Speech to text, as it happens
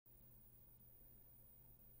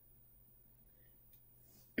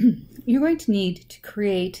you're going to need to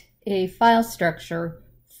create a file structure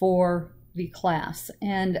for the class.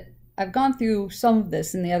 And I've gone through some of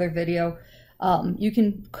this in the other video. You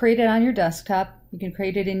can create it on your desktop. You can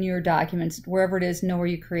create it in your documents, wherever it is, know where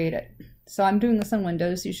you create it. So I'm doing this on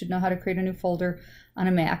Windows. You should know how to create a new folder on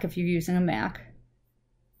a Mac if you're using a Mac.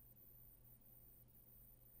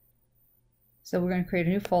 So we're going to create a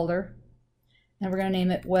new folder, and we're going to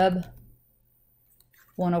name it Web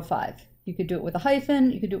 105. You could do it with a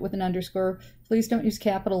hyphen, you could do it with an underscore. Please don't use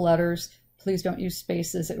capital letters. Please don't use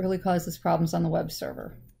spaces. It really causes problems on the web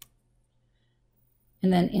server.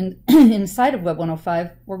 And then inside of Web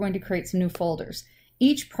 105, we're going to create some new folders.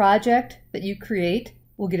 Each project that you create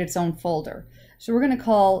will get its own folder. So we're going to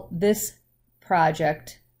call this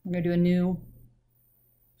project, we're going to do a new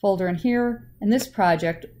folder in here, and this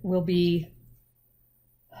project will be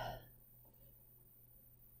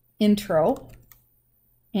intro.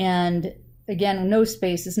 And again, no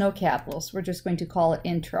spaces, no capitals. We're just going to call it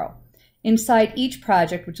intro. Inside each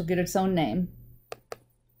project, which will get its own name,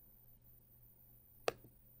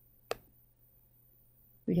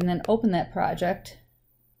 we can then open that project,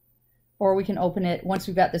 or we can open it, once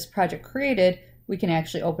we've got this project created, we can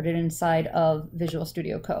actually open it inside of Visual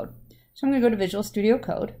Studio Code. So I'm going to go to Visual Studio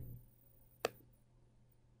Code.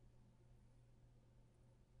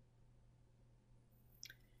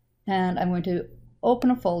 And I'm going to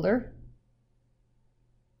open a folder.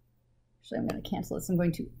 Actually, I'm going to cancel this. I'm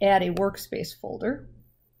going to add a workspace folder.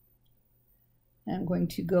 And I'm going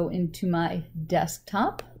to go into my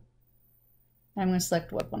desktop. I'm going to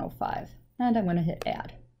select Web 105, and I'm going to hit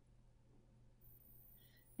Add.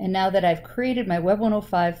 And now that I've created my Web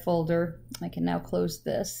 105 folder, I can now close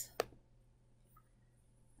this.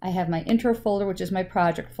 I have my intro folder, which is my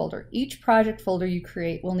project folder. Each project folder you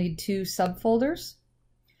create will need two subfolders.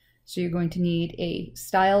 So you're going to need a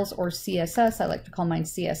styles or CSS, I like to call mine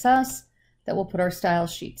CSS, that will put our style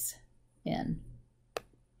sheets in.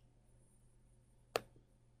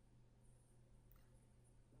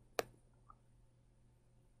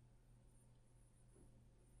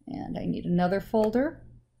 And I need another folder,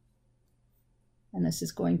 and this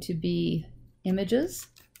is going to be images.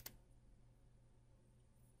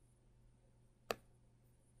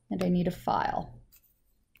 And I need a file.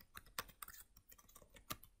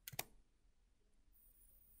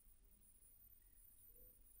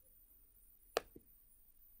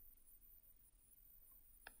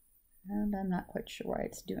 And I'm not quite sure why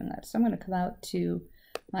it's doing that. So I'm going to come out to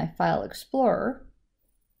my File Explorer.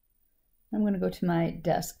 I'm going to go to my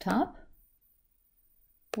desktop,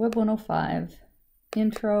 Web 105,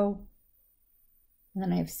 intro, and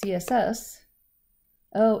then I have CSS.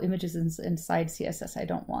 Oh, images inside CSS. I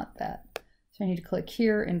don't want that. So I need to click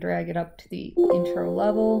here and drag it up to the intro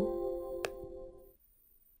level.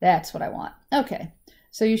 That's what I want. Okay.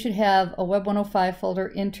 So you should have a Web 105 folder,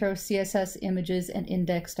 intro, CSS, images, and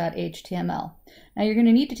index.html. Now you're going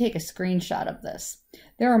to need to take a screenshot of this.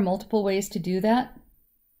 There are multiple ways to do that.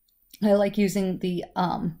 I like using the,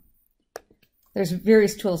 there's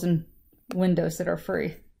various tools in Windows that are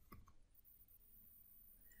free.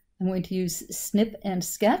 I'm going to use Snip and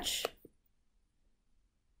Sketch.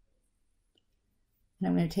 And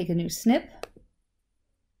I'm going to take a new snip.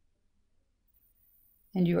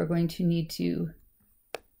 And you are going to need to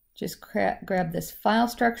just grab this file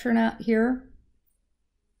structure out here.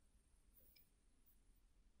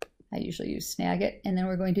 I usually use Snagit. And then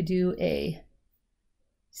we're going to do a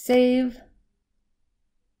save.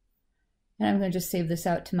 And I'm going to just save this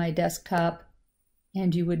out to my desktop.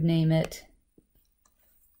 And you would name it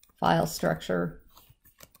file structure.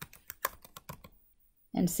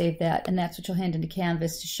 And save that. And that's what you'll hand into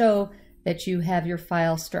Canvas to show that you have your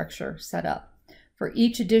file structure set up. For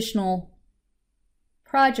each additional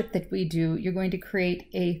project that we do, you're going to create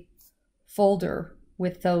a folder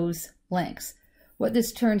with those links. What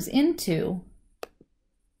this turns into,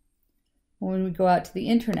 when we go out to the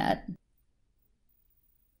internet,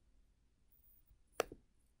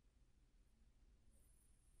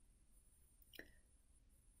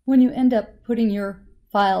 when you end up putting your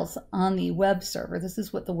files on the web server, this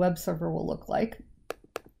is what the web server will look like.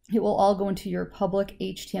 It will all go into your public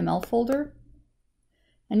HTML folder.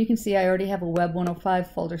 And you can see I already have a Web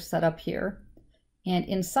 105 folder set up here. And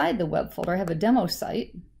inside the web folder, I have a demo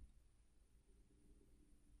site.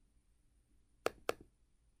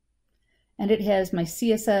 And it has my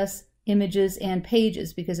CSS, images, and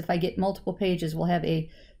pages, because if I get multiple pages, we'll have a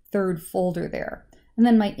third folder there. And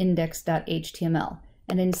then my index.html.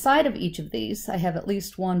 And inside of each of these, I have at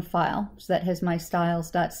least one file. So that has my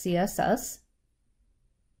styles.css.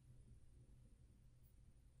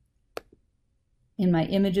 In my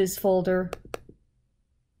images folder,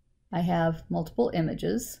 I have multiple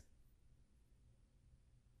images.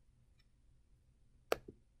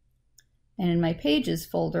 And in my pages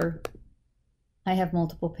folder, I have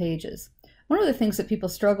multiple pages. One of the things that people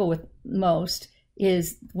struggle with most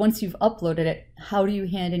is once you've uploaded it, how do you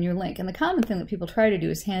hand in your link? And the common thing that people try to do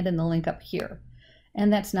is hand in the link up here.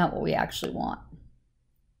 And that's not what we actually want.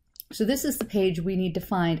 So this is the page we need to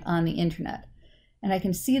find on the internet. And I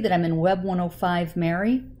can see that I'm in Web 105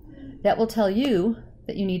 Mary. That will tell you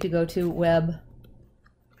that you need to go to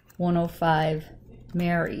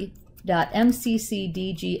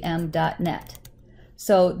web105mary.mccdgm.net.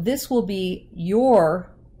 So this will be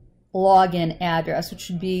your login address, which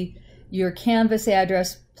should be your Canvas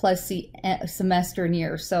address plus the semester and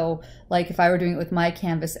year. So like if I were doing it with my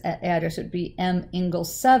Canvas address, it would be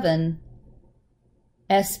mingle7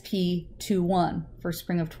 SP21 for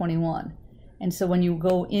spring of 21. And so when you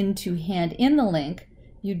go in to hand in the link,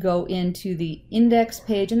 you'd go into the index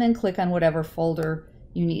page and then click on whatever folder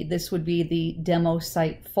you need. This would be the demo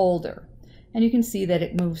site folder. And you can see that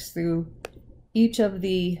it moves through each of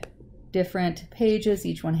the different pages.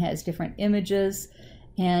 Each one has different images.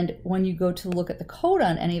 And when you go to look at the code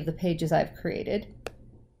on any of the pages I've created,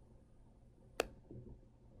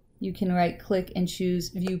 you can right click and choose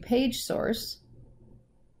View Page Source.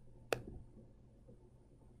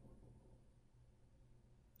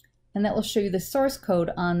 And that will show you the source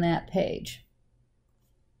code on that page.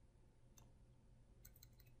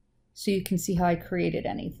 So you can see how I created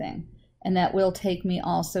anything. And that will take me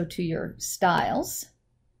also to your styles.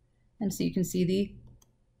 And so you can see the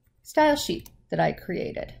style sheet that I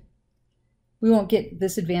created. We won't get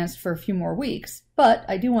this advanced for a few more weeks, but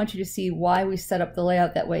I do want you to see why we set up the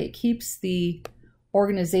layout that way. It keeps the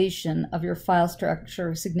organization of your file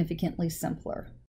structure significantly simpler.